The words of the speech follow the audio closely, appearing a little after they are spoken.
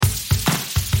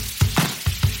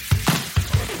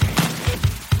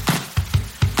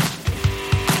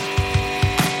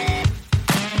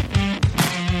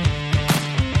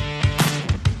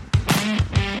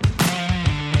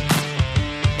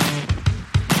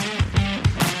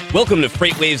Welcome to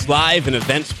FreightWaves Live and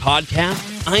Events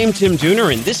Podcast. I'm Tim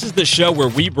Dooner, and this is the show where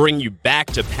we bring you back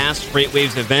to past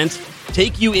FreightWaves events,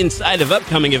 take you inside of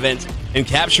upcoming events, and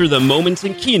capture the moments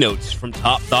and keynotes from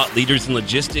top thought leaders in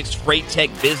logistics, freight tech,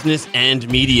 business, and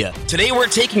media. Today, we're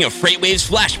taking a FreightWaves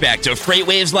flashback to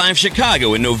FreightWaves Live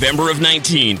Chicago in November of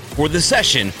 19 for the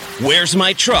session, Where's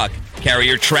My Truck?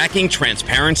 Carrier Tracking,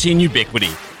 Transparency, and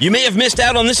Ubiquity. You may have missed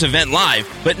out on this event live,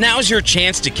 but now's your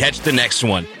chance to catch the next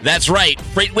one. That's right,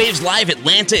 FreightWaves Live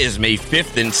Atlanta is May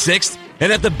 5th and 6th,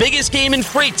 and at the biggest game in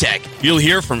freight tech, you'll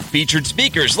hear from featured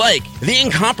speakers like the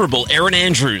incomparable Aaron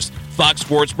Andrews, Fox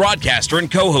Sports broadcaster and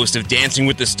co-host of Dancing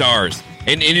with the Stars,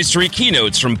 and industry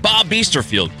keynotes from Bob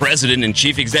Biesterfield, President and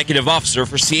Chief Executive Officer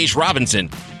for C.H.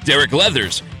 Robinson, Derek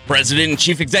Leathers, President and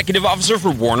Chief Executive Officer for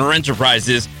Warner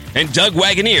Enterprises, and Doug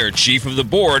Wagoneer, Chief of the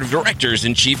Board of Directors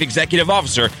and Chief Executive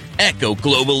Officer, Echo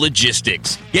Global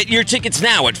Logistics. Get your tickets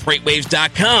now at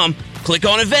FreightWaves.com, click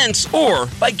on events, or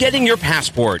by getting your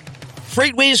passport.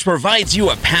 FreightWaves provides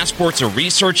you a passport to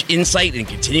research, insight, and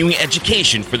continuing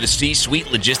education for the C-suite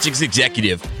logistics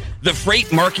executive. The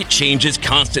freight market changes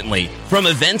constantly, from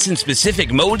events in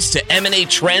specific modes to M&A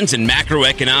trends and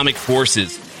macroeconomic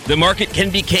forces. The market can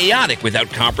be chaotic without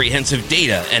comprehensive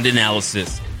data and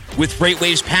analysis. With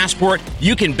FreightWaves Passport,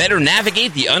 you can better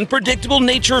navigate the unpredictable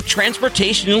nature of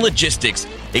transportation and logistics.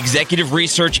 Executive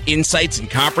research, insights, and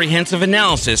comprehensive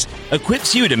analysis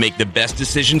equips you to make the best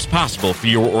decisions possible for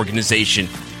your organization.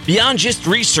 Beyond just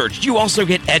research, you also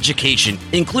get education,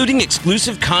 including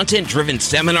exclusive content-driven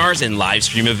seminars and live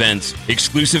stream events,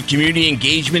 exclusive community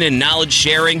engagement and knowledge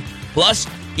sharing, plus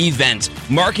events,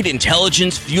 market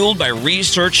intelligence fueled by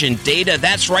research and data.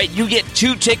 That's right, you get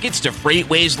 2 tickets to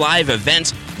FreightWaves Live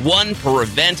events, 1 per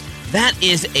event. That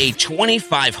is a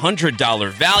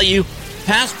 $2,500 value.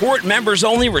 Passport members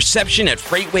only reception at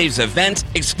FreightWaves events,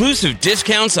 exclusive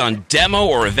discounts on demo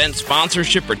or event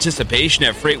sponsorship participation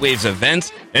at FreightWaves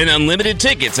events, and unlimited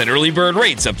tickets at early bird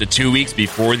rates up to 2 weeks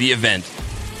before the event.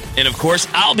 And of course,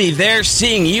 I'll be there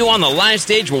seeing you on the live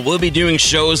stage where we'll be doing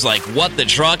shows like What the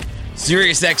Truck,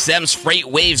 SiriusXM's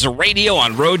FreightWaves Radio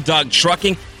on Road Dog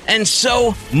Trucking, and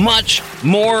so much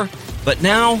more. But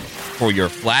now, for your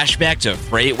flashback to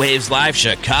FreightWaves Live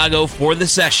Chicago for the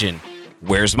session,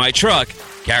 Where's My Truck?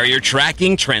 Carrier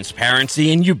Tracking,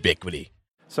 Transparency, and Ubiquity.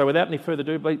 So without any further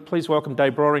ado, please welcome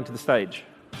Dave Broering to the stage.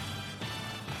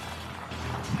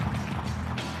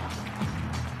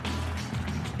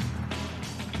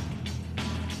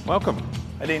 Welcome.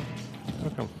 Hi, Dean.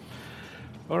 Welcome.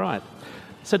 All right.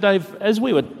 So, Dave, as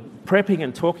we were prepping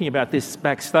and talking about this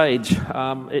backstage,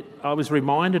 I was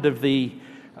reminded of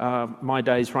my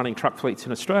days running truck fleets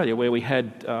in Australia, where we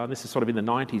had, this is sort of in the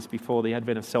 90s, before the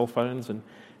advent of cell phones, and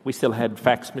we still had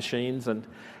fax machines. And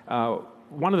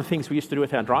one of the things we used to do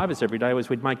with our drivers every day was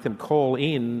we'd make them call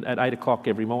in at 8 o'clock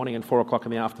every morning and 4 o'clock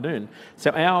in the afternoon. So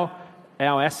our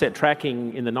asset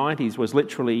tracking in the 90s was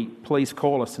literally, please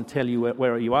call us and tell you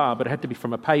where you are, but it had to be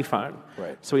from a payphone.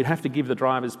 Right. So we'd have to give the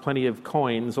drivers plenty of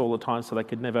coins all the time so they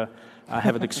could never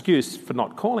have an excuse for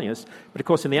not calling us. But of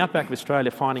course, in the outback of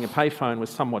Australia, finding a payphone was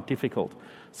somewhat difficult.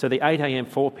 So the 8 a.m.,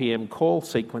 4 p.m. call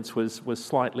sequence was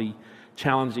slightly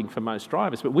challenging for most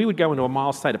drivers. But we would go into a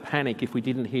mild state of panic if we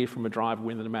didn't hear from a driver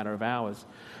within a matter of hours.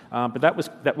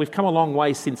 But we've come a long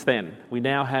way since then. We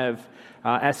now have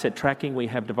asset tracking, we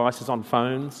have devices on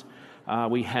phones,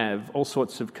 we have all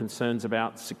sorts of concerns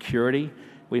about security.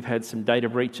 We've had some data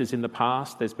breaches in the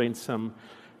past. There's been some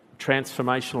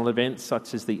transformational events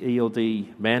such as the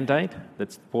ELD mandate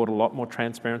that's brought a lot more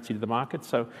transparency to the market.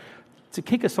 So to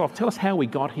kick us off, tell us how we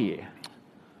got here.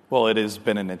 Well, it has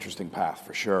been an interesting path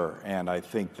for sure, and I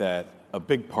think that a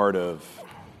big part of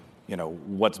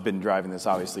what's been driving this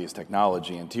obviously is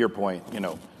technology. And to your point,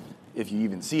 if you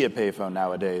even see a payphone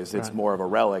nowadays, it's more of a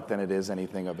relic than it is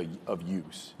anything of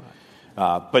use.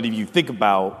 Right. But if you think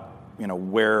about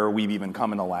where we've even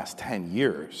come in the last 10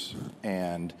 years,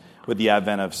 and with the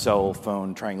advent of cell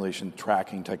phone triangulation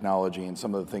tracking technology and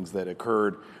some of the things that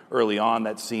occurred early on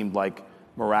that seemed like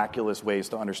miraculous ways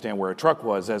to understand where a truck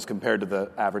was as compared to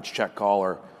the average check call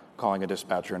or calling a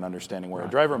dispatcher and understanding where a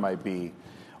driver might be,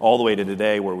 all the way to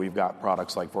today where we've got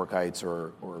products like Fork Heights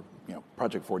or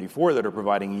Project 44 that are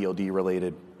providing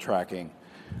ELD-related tracking.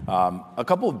 A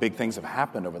couple of big things have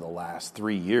happened over the last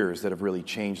 3 years that have really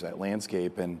changed that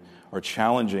landscape and are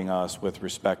challenging us with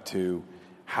respect to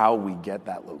how we get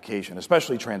that location,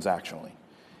 especially transactionally.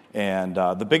 And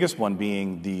the biggest one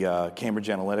being the Cambridge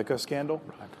Analytica scandal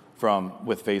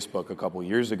with Facebook a couple of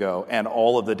years ago, and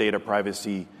all of the data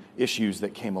privacy issues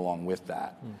that came along with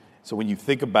that. So when you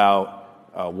think about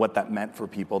what that meant for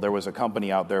people, there was a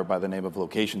company out there by the name of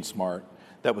Location Smart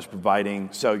that was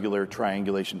providing cellular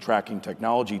triangulation tracking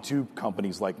technology to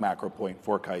companies like MacroPoint,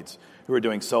 FourKites, who were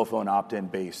doing cell phone opt-in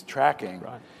based tracking.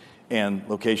 Right. And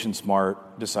Location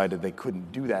Smart decided they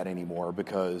couldn't do that anymore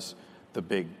because the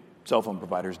big cell phone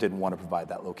providers didn't want to provide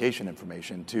that location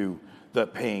information to the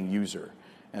paying user.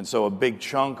 And so a big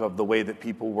chunk of the way that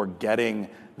people were getting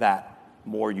that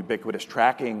more ubiquitous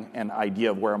tracking and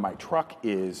idea of where my truck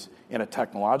is in a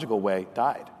technological way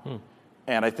died.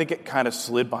 And I think it kind of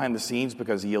slid behind the scenes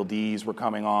because ELDs were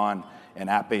coming on and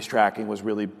app-based tracking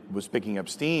was picking up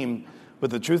steam.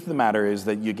 But the truth of the matter is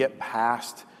that you get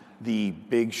past the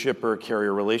big shipper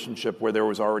carrier relationship where there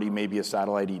was already maybe a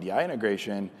satellite EDI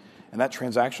integration, and that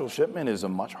transactional shipment is a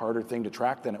much harder thing to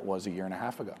track than it was a year and a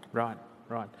half ago. Right.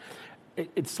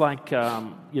 It's like,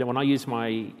 when I use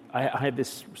I had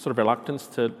this sort of reluctance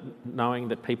to knowing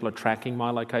that people are tracking my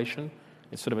location.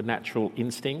 It's sort of a natural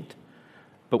instinct.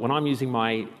 But when I'm using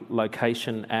my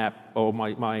location app or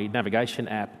my navigation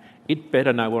app, it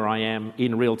better know where I am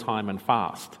in real time and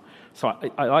fast. So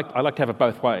I like to have it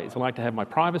both ways. I like to have my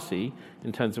privacy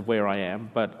in terms of where I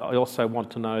am, but I also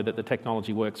want to know that the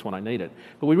technology works when I need it.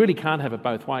 But we really can't have it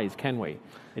both ways, can we?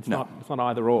 It's not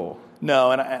either or.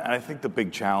 No, and I think the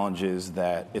big challenge is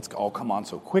that it's all come on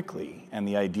so quickly, and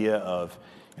the idea of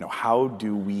how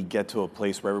do we get to a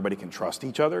place where everybody can trust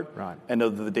each other and know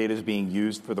that the data is being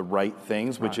used for the right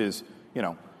things, which is,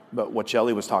 but what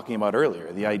Shelley was talking about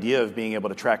earlier, the idea of being able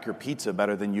to track your pizza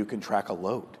better than you can track a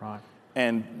load. Right.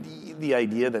 And the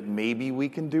idea that maybe we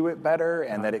can do it better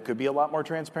and that it could be a lot more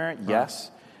transparent,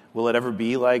 yes. Will it ever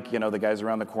be like, the guy's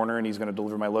around the corner and he's going to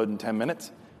deliver my load in 10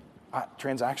 minutes?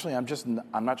 Transactionally,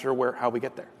 I'm not sure how we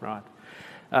get there. Right.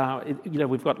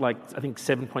 We've got I think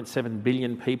 7.7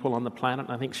 billion people on the planet.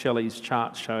 And I think Shelley's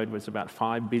chart showed was about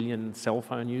 5 billion cell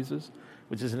phone users,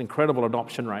 which is an incredible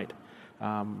adoption rate.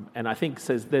 And I think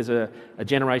there's a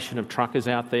generation of truckers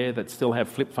out there that still have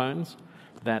flip phones,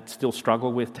 that still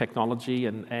struggle with technology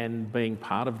and being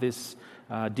part of this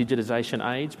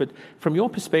digitization age. But from your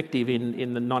perspective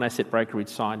in the non-asset brokerage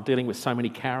side, dealing with so many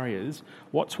carriers,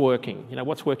 what's working?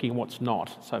 What's working and what's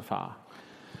not so far?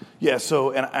 Yeah,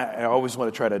 so, and I always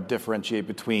want to try to differentiate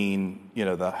between,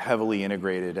 the heavily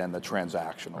integrated and the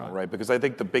transactional, right? Because I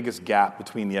think the biggest gap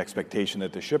between the expectation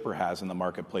that the shipper has in the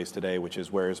marketplace today, which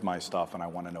is where is my stuff and I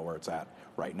want to know where it's at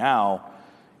right now,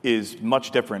 is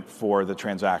much different for the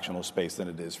transactional space than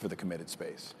it is for the committed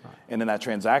space. Right. And in that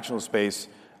transactional space,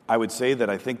 I would say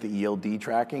that I think the ELD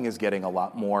tracking is getting a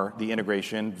lot more, the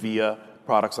integration via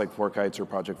products like FourKites or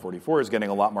Project 44 is getting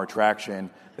a lot more traction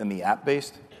than the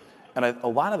app-based. And a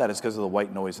lot of that is because of the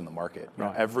white noise in the market.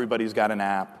 Everybody's got an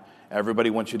app. Everybody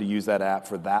wants you to use that app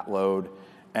for that load.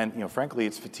 And frankly,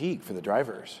 it's fatigue for the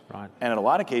drivers. Right. And in a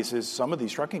lot of cases, some of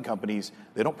these trucking companies,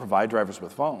 they don't provide drivers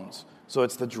with phones. So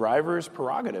it's the driver's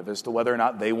prerogative as to whether or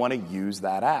not they want to use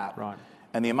that app. Right.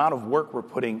 And the amount of work we're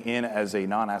putting in as a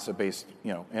non-asset-based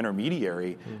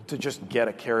intermediary to just get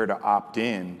a carrier to opt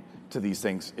in to these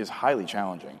things is highly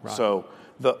challenging. Right. So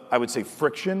I would say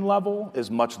friction level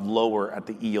is much lower at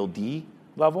the ELD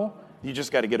level. You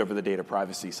just got to get over the data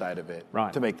privacy side of it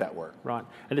to make that work. Right.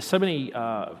 And there's so many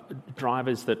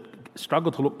drivers that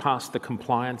struggle to look past the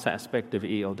compliance aspect of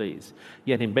ELDs.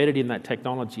 Yet embedded in that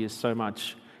technology is so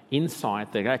much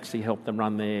insight that actually help them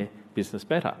run their business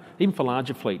better. Even for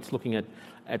larger fleets, looking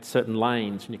at certain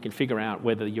lanes, and you can figure out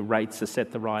whether your rates are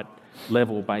set the right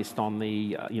level based on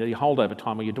the your holdover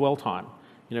time or your dwell time.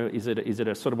 Is it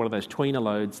a sort of one of those tweener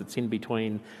loads that's in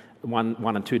between one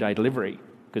and 2 day delivery?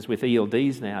 Because with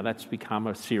ELDs now, that's become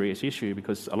a serious issue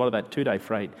because a lot of that 2 day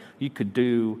freight you could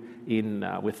do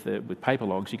with paper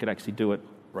logs. You could actually do it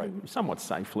somewhat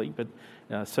safely, but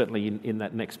certainly in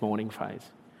that next morning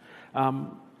phase.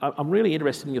 I'm really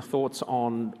interested in your thoughts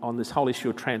on this whole issue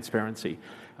of transparency,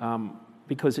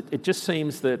 because it just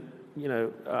seems that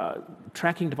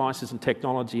tracking devices and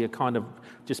technology are kind of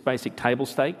just basic table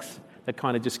stakes that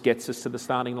kind of just gets us to the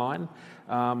starting line.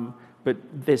 But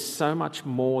there's so much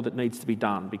more that needs to be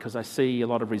done because I see a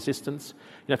lot of resistance.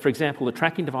 For example, the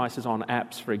tracking devices on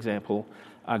apps, for example,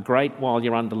 are great while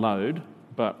you're under load,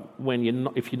 but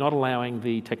if you're not allowing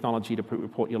the technology to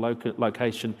report your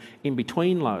location in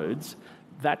between loads,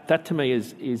 that to me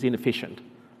is inefficient.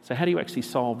 So how do you actually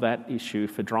solve that issue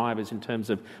for drivers in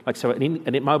terms of,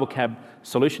 an mobile cab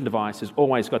solution device has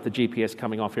always got the GPS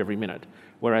coming off every minute,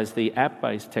 whereas the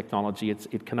app-based technology,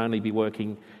 it can only be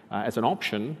working as an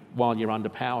option while you're under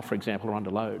power, for example, or under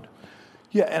load.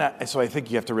 Yeah, and so I think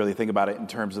you have to really think about it in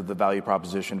terms of the value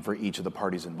proposition for each of the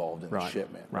parties involved in the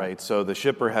shipment, right? So the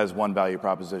shipper has one value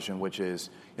proposition, which is,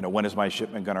 when is my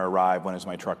shipment going to arrive? When is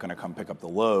my truck going to come pick up the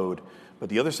load? But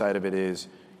the other side of it is,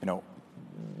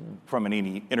 from an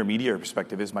intermediary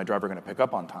perspective, is my driver going to pick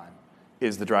up on time?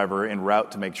 Is the driver en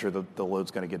route to make sure that the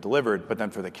load's going to get delivered? But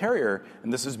then for the carrier,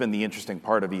 and this has been the interesting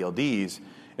part of ELDs,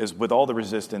 is with all the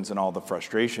resistance and all the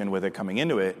frustration with it coming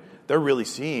into it, they're really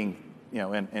seeing,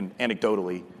 and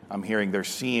anecdotally, I'm hearing they're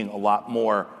seeing a lot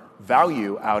more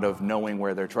value out of knowing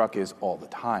where their truck is all the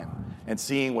time and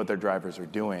seeing what their drivers are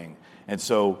doing. And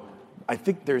so I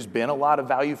think there's been a lot of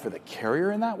value for the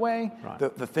carrier in that way. Right.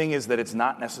 The thing is that it's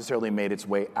not necessarily made its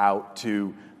way out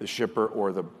to the shipper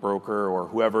or the broker or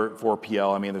whoever for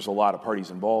PL. I mean, there's a lot of parties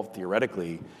involved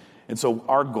theoretically. And so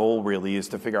our goal really is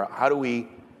to figure out how do we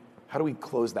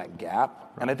close that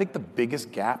gap? Right. And I think the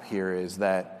biggest gap here is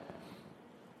that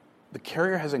the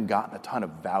carrier hasn't gotten a ton of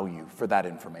value for that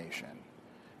information.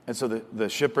 And so the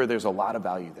shipper, there's a lot of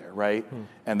value there, right?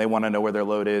 And they want to know where their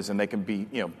load is, and they can be,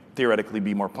 theoretically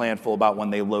be more planful about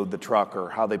when they load the truck or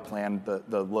how they plan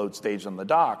the load stage on the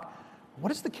dock. What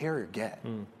does the carrier get?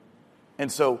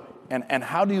 And so, and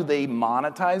how do they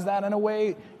monetize that in a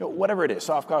way? Whatever it is,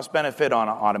 soft cost benefit on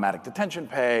automatic detention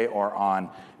pay or on,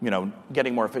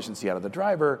 getting more efficiency out of the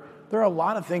driver. There are a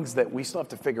lot of things that we still have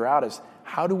to figure out is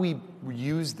how do we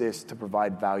use this to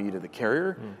provide value to the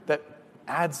carrier that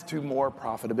adds to more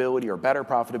profitability or better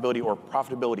profitability or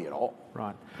profitability at all.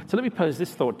 Right. So let me pose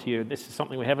this thought to you. This is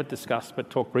something we haven't discussed but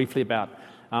talked briefly about.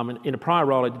 In a prior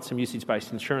role, I did some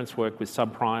usage-based insurance work with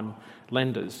subprime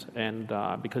lenders, and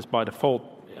because by default,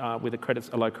 with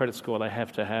a low credit score, they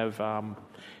have to have,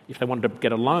 if they wanted to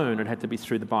get a loan, it had to be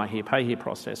through the buy here, pay here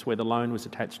process, where the loan was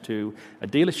attached to a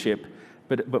dealership.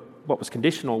 But what was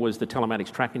conditional was the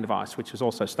telematics tracking device, which was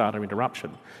also starter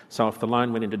interruption. So if the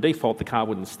loan went into default, the car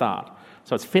wouldn't start.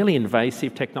 So it's fairly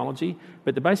invasive technology,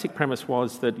 but the basic premise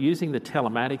was that using the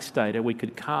telematics data, we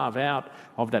could carve out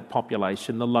of that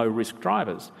population the low-risk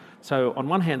drivers. So on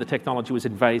one hand, the technology was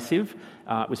invasive,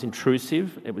 it was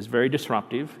intrusive, it was very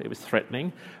disruptive, it was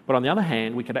threatening. But on the other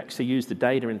hand, we could actually use the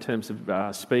data in terms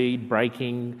of speed,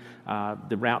 braking,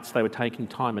 the routes they were taking,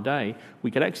 time of day.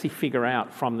 We could actually figure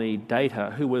out from the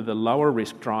data who were the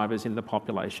lower-risk drivers in the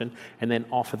population and then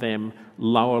offer them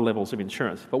lower levels of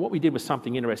insurance. But what we did was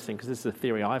something interesting, because this is a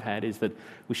theory I've had, is that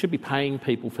we should be paying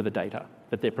people for the data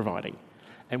that they're providing.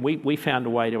 And we found a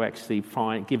way to actually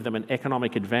give them an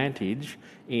economic advantage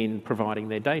in providing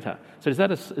their data. So is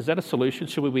that a solution?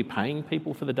 Should we be paying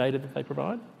people for the data that they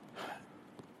provide?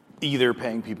 Either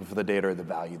paying people for the data or the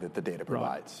value that the data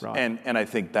provides. Right. And I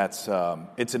think that's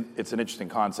it's an interesting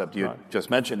concept. You just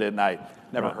mentioned it, and I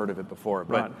never heard of it before.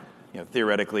 But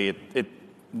theoretically,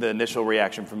 the initial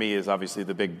reaction for me is obviously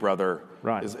the big brother.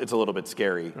 Right. It's a little bit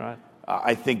scary. Right.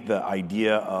 I think the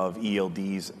idea of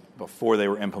ELDs before they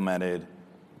were implemented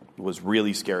was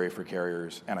really scary for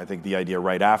carriers, and I think the idea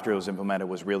right after it was implemented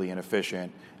was really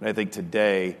inefficient. And I think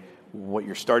today, what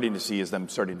you're starting to see is them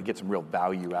starting to get some real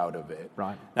value out of it.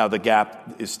 Right. Now, the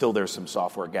gap is still there's some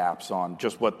software gaps on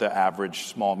just what the average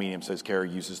small, medium-sized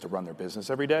carrier uses to run their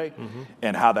business every day,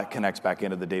 and how that connects back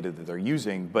into the data that they're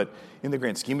using. But in the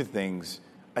grand scheme of things,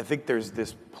 I think there's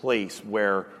this place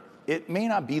where it may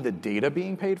not be the data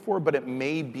being paid for, but it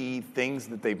may be things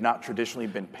that they've not traditionally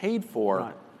been paid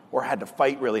for or had to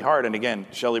fight really hard. And again,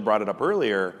 Shelley brought it up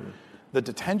earlier, the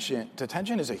detention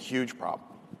is a huge problem.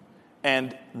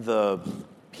 And the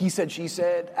he said, she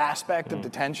said aspect of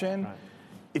detention,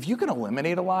 if you can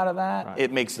eliminate a lot of that,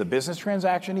 it makes the business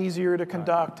transaction easier to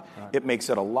conduct. It makes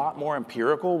it a lot more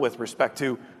empirical with respect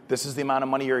to this is the amount of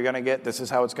money you're going to get. This is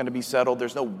how it's going to be settled.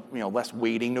 There's no, less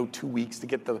waiting, no 2 weeks to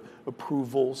get the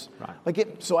approvals.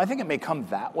 So I think it may come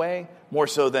that way more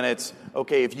so than it's,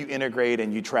 okay, if you integrate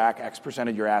and you track X percent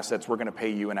of your assets, we're going to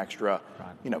pay you an extra,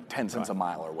 10 cents a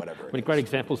mile or whatever. A great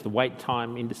example is the wait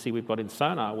time indice we've got in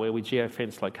Sonar, where we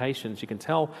geofence locations. You can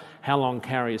tell how long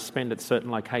carriers spend at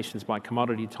certain locations by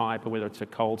commodity type, or whether it's a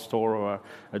cold store or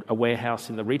a warehouse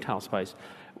in the retail space.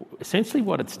 Essentially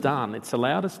what it's done, it's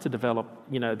allowed us to develop,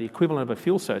 the equivalent of a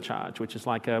fuel surcharge, which is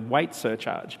like a weight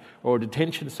surcharge or a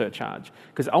detention surcharge,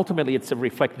 because ultimately it's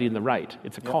reflected in the rate.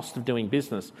 It's a cost of doing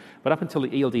business. But up until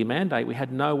the ELD mandate, we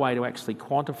had no way to actually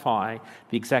quantify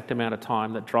the exact amount of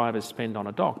time that drivers spend on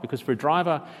a dock, because for a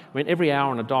driver, every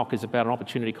hour on a dock is about an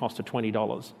opportunity cost of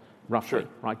 $20. Roughly,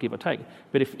 right, give or take.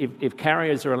 But if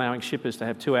carriers are allowing shippers to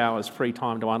have 2 hours free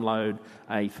time to unload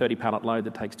a 30-pallet load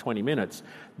that takes 20 minutes,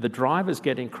 the drivers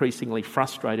get increasingly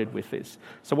frustrated with this.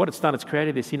 So what it's done, it's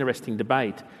created this interesting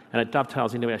debate, and it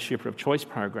dovetails into our Shipper of Choice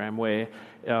program, where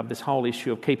this whole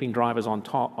issue of keeping drivers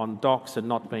on docks and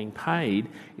not being paid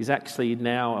is actually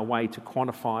now a way to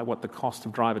quantify what the cost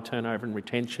of driver turnover and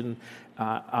retention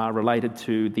are related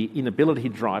to the inability to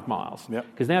drive miles.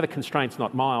 Because now the constraint's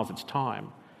not miles, it's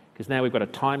time. Because now we've got a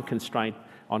time constraint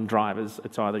on drivers,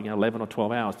 it's either 11 or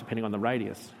 12 hours, depending on the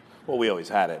radius. Well, we always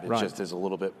had it. It Right. just is a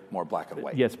little bit more black and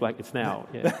white. Yes, black. It's now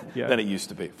than it used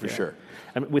to be, for sure.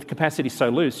 And with capacity so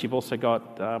loose, you've also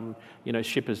got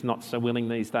shippers not so willing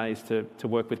these days to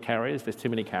work with carriers. There's too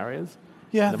many carriers.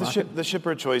 Yeah, the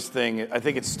shipper choice thing, I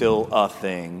think it's still a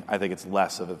thing. I think it's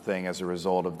less of a thing as a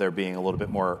result of there being a little bit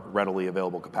more readily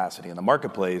available capacity in the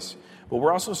marketplace. But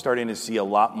we're also starting to see a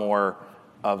lot more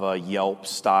of a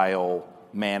Yelp-style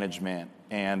management.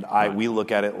 And we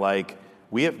look at it like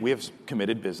we have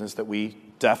committed business that we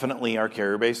definitely, our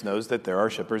carrier base knows that there are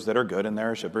shippers that are good and there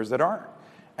are shippers that aren't.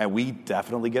 And we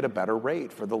definitely get a better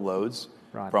rate for the loads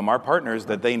from our partners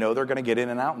that they know they're going to get in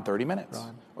and out in 30 minutes.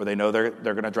 Right. Or they know they're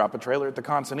going to drop a trailer at the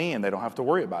consignee and they don't have to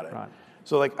worry about it. Right.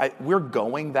 So we're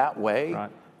going that way.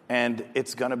 Right. And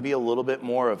it's going to be a little bit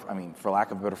more of, for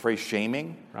lack of a better phrase,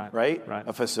 shaming, right?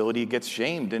 A facility gets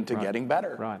shamed into getting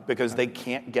better because they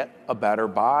can't get a better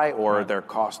buy or their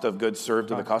cost of goods served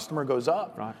to the customer goes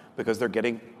up because they're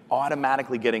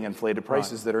automatically getting inflated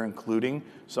prices that are including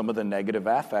some of the negative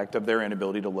effect of their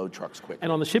inability to load trucks quickly.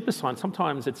 And on the shipper side,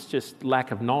 sometimes it's just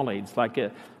lack of knowledge. Like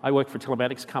I worked for a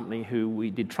telematics company who we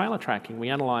did trailer tracking. We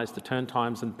analysed the turn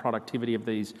times and productivity of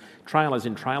these trailers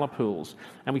in trailer pools.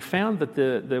 And we found that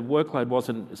the workload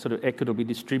wasn't sort of equitably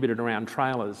distributed around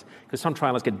trailers because some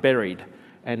trailers get buried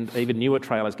and even newer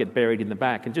trailers get buried in the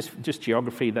back. And just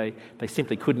geography, they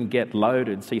simply couldn't get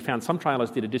loaded. So you found some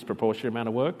trailers did a disproportionate amount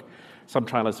of work. Some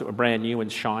trailers that were brand new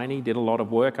and shiny did a lot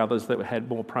of work. Others that had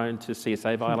more prone to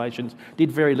CSA violations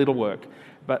did very little work.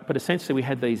 But essentially we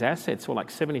had these assets, or like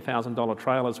 $70,000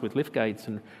 trailers with lift gates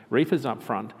and reefers up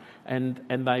front, and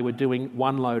they were doing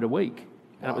one load a week.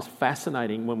 And it was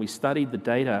fascinating when we studied the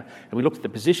data and we looked at the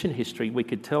position history, we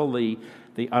could tell the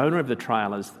owner of the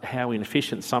trailers how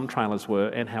inefficient some trailers were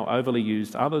and how overly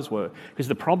used others were. Because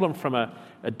the problem from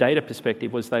a data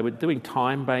perspective was they were doing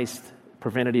time-based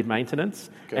preventative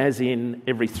maintenance, as in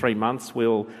every 3 months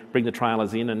we'll bring the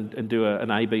trailers in and do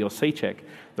an A, B or C check.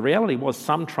 The reality was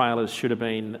some trailers should have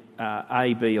been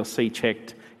A, B or C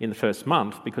checked in the first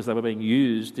month because they were being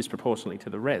used disproportionately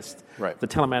to the rest. Right. The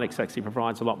telematics actually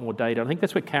provides a lot more data. I think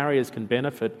that's where carriers can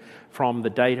benefit from the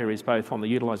data, is both on the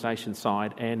utilisation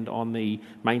side and on the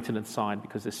maintenance side,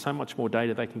 because there's so much more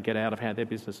data they can get out of how their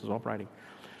business is operating.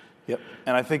 Yep,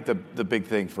 and I think the big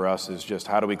thing for us is just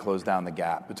how do we close down the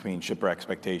gap between shipper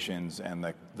expectations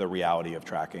and the reality of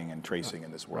tracking and tracing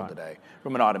in this world today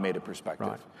from an automated perspective.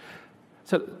 Right.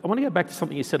 So I want to go back to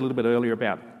something you said a little bit earlier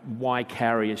about why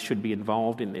carriers should be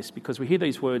involved in this, because we hear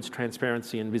these words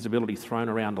transparency and visibility thrown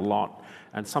around a lot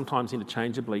and sometimes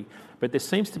interchangeably, but there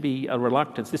seems to be a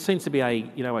reluctance. This seems to be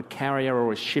a carrier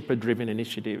or a shipper-driven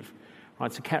initiative.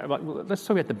 Right, so let's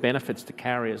talk about the benefits to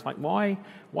carriers. Like, why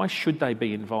should they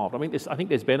be involved? I think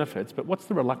there's benefits, but what's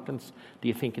the reluctance, do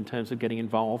you think, in terms of getting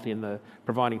involved in the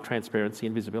providing transparency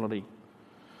and visibility?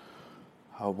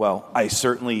 Well, I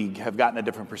certainly have gotten a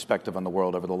different perspective on the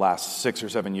world over the last 6 or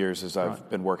 7 years as I've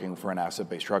been working for an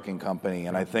asset-based trucking company,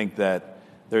 and I think that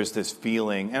there's this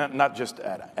feeling, and not just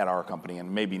at our company,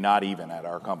 and maybe not even at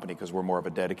our company because we're more of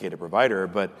a dedicated provider,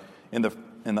 but in the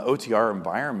OTR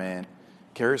environment,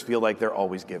 carriers feel like they're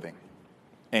always giving.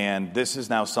 And this is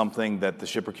now something that the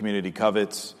shipper community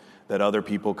covets, that other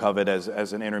people covet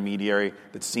as an intermediary,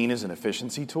 that's seen as an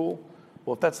efficiency tool.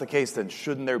 Well, if that's the case, then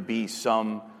shouldn't there be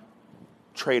some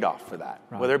trade-off for that?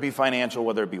 Right. Whether it be financial,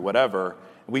 whether it be whatever.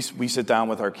 We sit down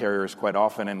with our carriers quite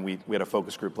often, and we had a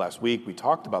focus group last week. We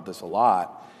talked about this a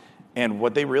lot. And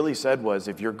what they really said was,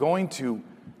 if you're going to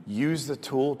use the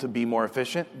tool to be more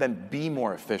efficient, then be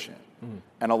more efficient. Mm-hmm.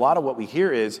 And a lot of what we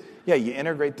hear is, you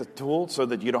integrate the tool so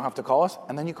that you don't have to call us,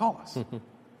 and then you call us. Mm-hmm.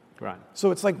 Right.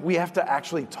 So it's like we have to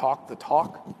actually talk the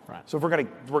talk. Right. So if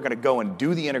we're gonna go and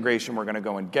do the integration, we're gonna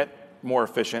go and get more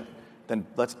efficient, then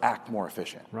let's act more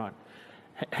efficient. Right.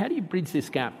 How do you bridge this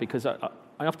gap? Because I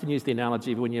often use the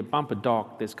analogy of when you bump a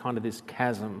dock, there's kind of this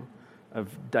chasm of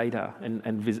data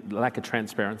and lack of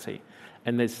transparency.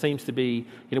 And there seems to be,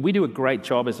 we do a great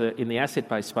job in the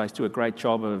asset-based space, do a great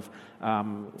job of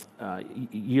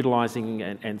utilising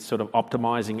and sort of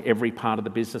optimising every part of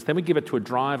the business. Then we give it to a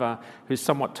driver who's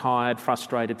somewhat tired,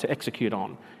 frustrated to execute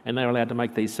on, and they're allowed to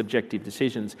make these subjective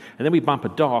decisions. And then we bump a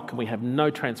dock and we have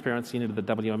no transparency into the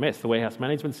WMS, the warehouse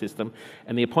management system,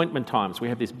 and the appointment times. We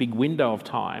have this big window of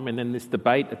time, and then this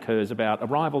debate occurs about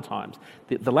arrival times.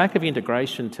 The lack of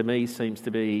integration to me seems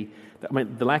to be,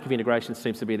 the lack of integration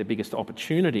seems to be the biggest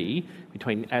opportunity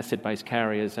between asset-based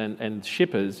carriers and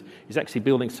shippers, is actually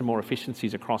building some more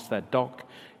efficiencies across that dock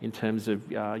in terms of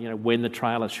when the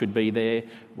trailer should be there.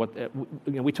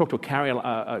 We talked to a carrier,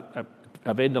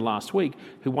 a vendor last week,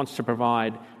 who wants to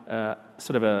provide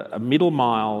sort of a middle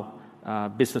mile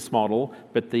business model,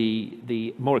 but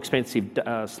the more expensive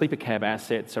sleeper cab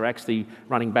assets are actually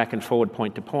running back and forward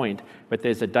point to point, but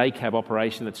there's a day cab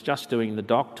operation that's just doing the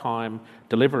dock time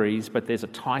deliveries, but there's a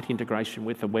tight integration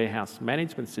with the warehouse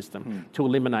management system to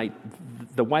eliminate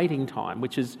the waiting time,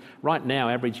 which is right now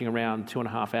averaging around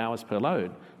 2.5 hours per load.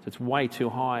 So it's way too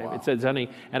high. Wow. It's only,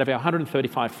 out of our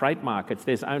 135 freight markets,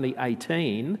 there's only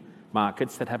 18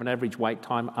 markets that have an average wait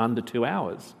time under 2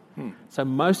 hours. So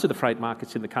most of the freight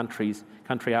markets in the country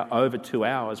are over 2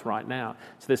 hours right now.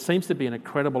 So there seems to be an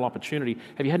incredible opportunity.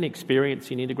 Have you had any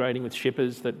experience in integrating with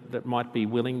shippers that might be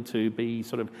willing to be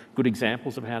sort of good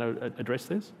examples of how to address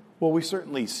this? Well, we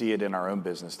certainly see it in our own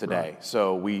business today. Right.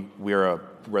 So we're a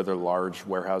rather large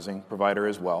warehousing provider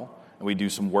as well. And we do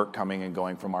some work coming and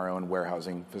going from our own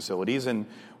warehousing facilities. And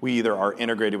we either are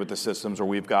integrated with the systems or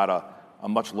we've got a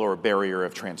much lower barrier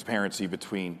of transparency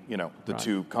between, the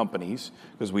two companies,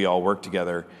 because we all work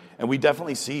together. And we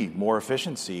definitely see more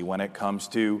efficiency when it comes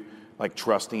to like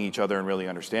trusting each other and really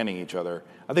understanding each other.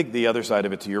 I think the other side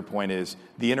of it, to your point, is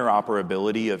the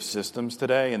interoperability of systems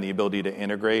today and the ability to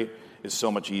integrate is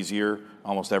so much easier.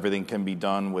 Almost everything can be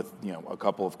done with a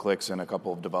couple of clicks and a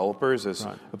couple of developers, as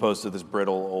opposed to this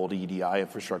brittle old EDI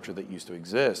infrastructure that used to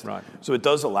exist. Right. So it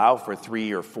does allow for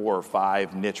 3 or 4 or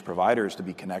 5 niche providers to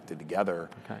be connected together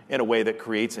in a way that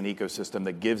creates an ecosystem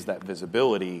that gives that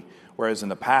visibility. Whereas in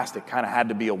the past, it kind of had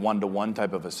to be a one-to-one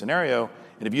type of a scenario.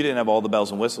 And if you didn't have all the bells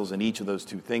and whistles in each of those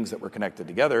two things that were connected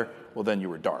together, well, then you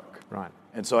were dark. Right.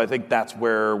 And so I think that's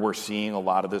where we're seeing a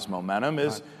lot of this momentum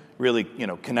is really,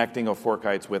 connecting a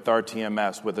Forkites with our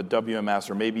TMS, with a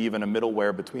WMS, or maybe even a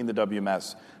middleware between the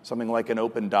WMS, something like an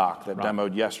open dock that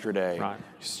demoed yesterday. Right.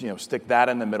 Stick that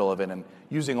in the middle of it and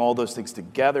using all those things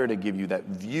together to give you that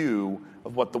view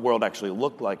of what the world actually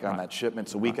looked like on that shipment,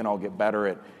 so we can all get better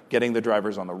at getting the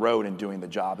drivers on the road and doing the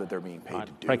job that they're being paid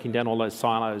to do. Breaking down all those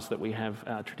silos that we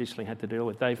have traditionally had to deal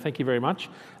with. Dave, thank you very much.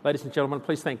 Ladies and gentlemen,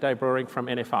 please thank Dave Breuering from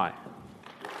NFI.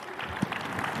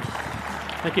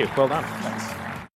 Thank you. Well done. Thanks.